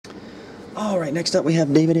Alright, next up we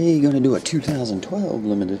have David A. Going to do a 2012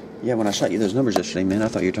 limited. Yeah, when I shot you those numbers yesterday, man, I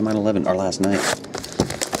thought you were talking about 11, or last night.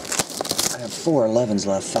 I have 4 11s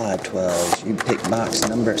left, 5 12s. You pick box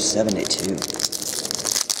number 72.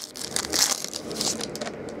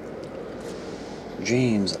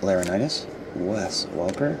 James Laurinaitis, Wes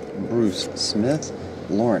Welker, Bruce Smith,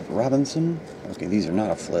 Laurent Robinson. Okay, these are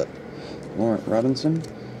not a flip. Laurent Robinson.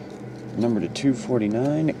 Number to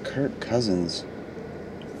 249, Kirk Cousins.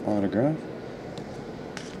 Autograph.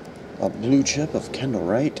 A blue chip of Kendall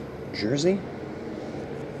Wright, jersey.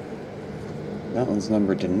 That one's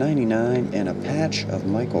numbered to 99, and a patch of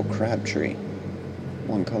Michael Crabtree.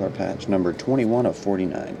 One color patch, number 21 of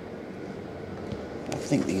 49. I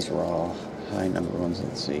think these were all high number ones.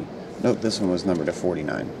 Let's see. Nope, this one was numbered to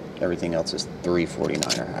 49. Everything else is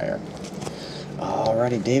 349 or higher.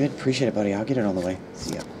 Alrighty, David. Appreciate it, buddy. I'll get it on the way.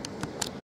 See ya.